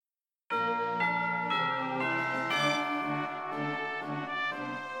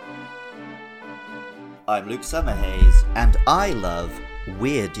I'm Luke Summerhays, and I love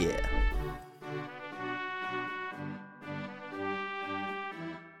Wyrdeer.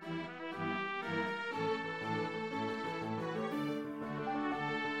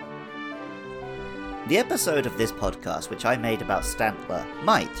 The episode of this podcast which I made about Stantler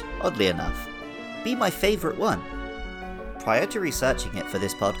might, oddly enough, be my favourite one. Prior to researching it for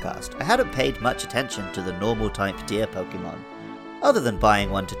this podcast, I hadn't paid much attention to the normal type deer Pokemon, other than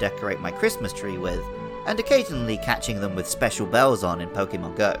buying one to decorate my Christmas tree with, and occasionally catching them with special bells on in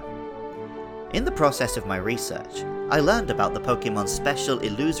Pokemon Go. In the process of my research, I learned about the Pokemon's special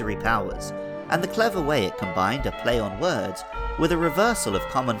illusory powers, and the clever way it combined a play on words with a reversal of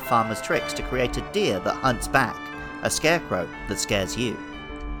common farmers' tricks to create a deer that hunts back, a scarecrow that scares you.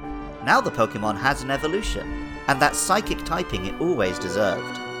 Now the Pokemon has an evolution, and that psychic typing it always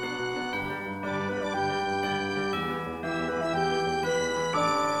deserved.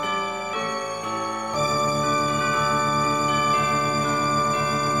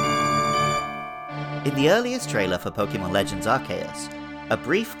 In the earliest trailer for Pokemon Legends Arceus, a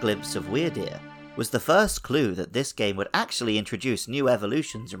brief glimpse of Wyrdeer was the first clue that this game would actually introduce new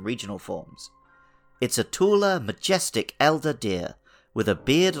evolutions and regional forms. It's a taller, majestic elder deer with a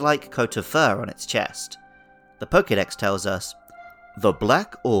beard-like coat of fur on its chest. The Pokédex tells us, "The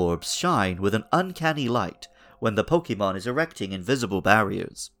black orbs shine with an uncanny light when the Pokemon is erecting invisible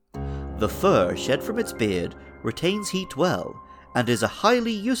barriers. The fur shed from its beard retains heat well and is a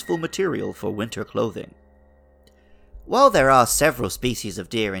highly useful material for winter clothing." While there are several species of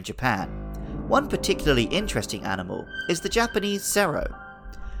deer in Japan, one particularly interesting animal is the Japanese Sero.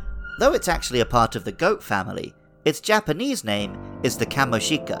 Though it's actually a part of the goat family, its Japanese name is the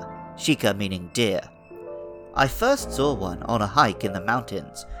Kamoshika, shika meaning deer. I first saw one on a hike in the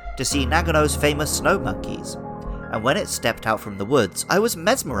mountains to see Nagano's famous snow monkeys, and when it stepped out from the woods, I was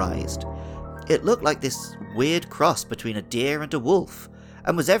mesmerized. It looked like this weird cross between a deer and a wolf,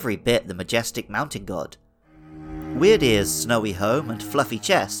 and was every bit the majestic mountain god. Wyrdeer's snowy home and fluffy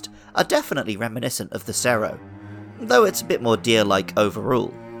chest are definitely reminiscent of the Sero, though it's a bit more deer-like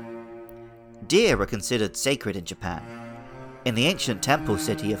overall. Deer are considered sacred in Japan. In the ancient temple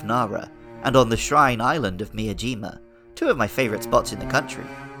city of Nara, and on the shrine island of Miyajima, two of my favourite spots in the country,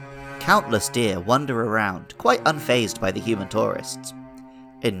 countless deer wander around, quite unfazed by the human tourists.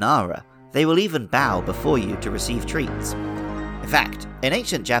 In Nara, they will even bow before you to receive treats. In fact, in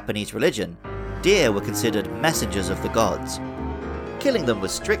ancient Japanese religion, deer were considered messengers of the gods. Killing them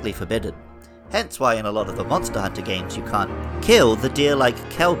was strictly forbidden, hence why in a lot of the Monster Hunter games you can't kill the deer like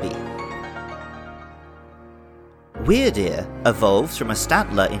Kelby. Wyrdeer evolves from a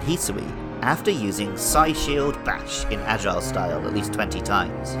Stantler in Hisui after using Psyshield Bash in Agile style at least 20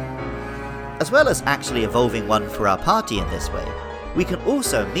 times. As well as actually evolving one for our party in this way, we can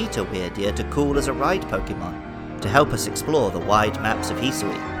also meet a Wyrdeer to call as a ride Pokemon, to help us explore the wide maps of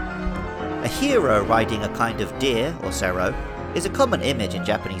Hisui. A hero riding a kind of deer, or Sero, is a common image in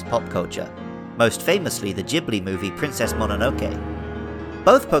Japanese pop culture, most famously the Ghibli movie Princess Mononoke.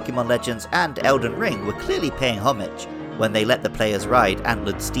 Both Pokemon Legends and Elden Ring were clearly paying homage when they let the players ride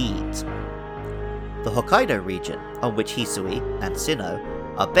antlered steeds. The Hokkaido region, on which Hisui and Sinnoh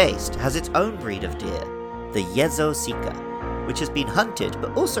are based, has its own breed of deer, the Yezo Sika, which has been hunted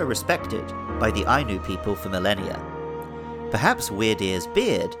but also respected by the Ainu people for millennia. Perhaps Wyrdeer's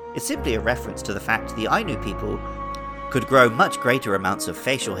beard is simply a reference to the fact the Ainu people could grow much greater amounts of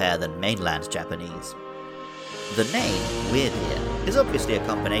facial hair than mainland Japanese. The name Wyrdeer is obviously a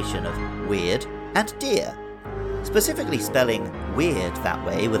combination of weird and deer. Specifically spelling weird that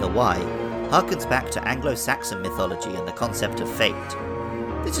way with a Y harkens back to Anglo-Saxon mythology and the concept of fate.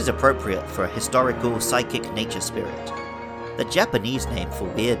 This is appropriate for a historical psychic nature spirit. The Japanese name for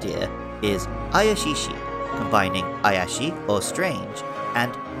Wyrdeer is Ayashishi, combining Ayashi or strange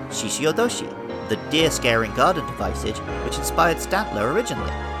and Shishiodoshi, the deer-scaring garden device which inspired Stantler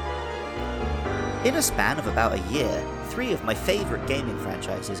originally. In a span of about a year, 3 of my favourite gaming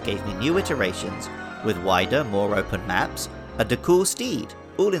franchises gave me new iterations with wider, more open maps and a cool steed,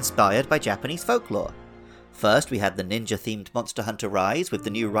 all inspired by Japanese folklore. First we had the ninja-themed Monster Hunter Rise with the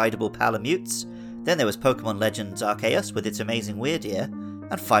new rideable Palamutes, then there was Pokemon Legends Arceus with its amazing Wyrdeer,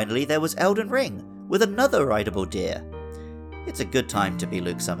 and finally there was Elden Ring with another rideable deer. It's a good time to be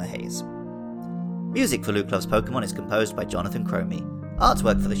Luke Summerhays. Music for Luke Loves Pokemon is composed by Jonathan Cromie.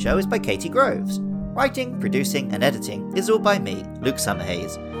 Artwork for the show is by Katie Groves. Writing, producing, and editing is all by me, Luke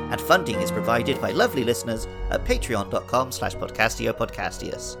Summerhays, and funding is provided by lovely listeners at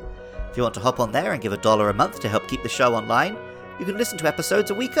patreon.com/podcastiopodcastius. If you want to hop on there and give $1 a month to help keep the show online, you can listen to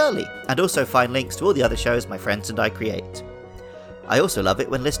episodes a week early, and also find links to all the other shows my friends and I create. I also love it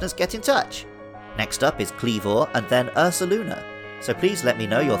when listeners get in touch. Next up is Kleavor and then Ursaluna, so please let me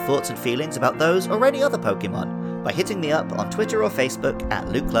know your thoughts and feelings about those or any other Pokemon by hitting me up on Twitter or Facebook at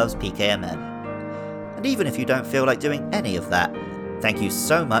LukeLovesPKMN. And even if you don't feel like doing any of that, thank you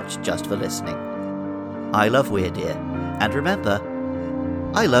so much just for listening. I love Wyrdeer, and remember,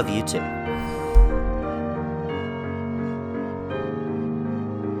 I love you too.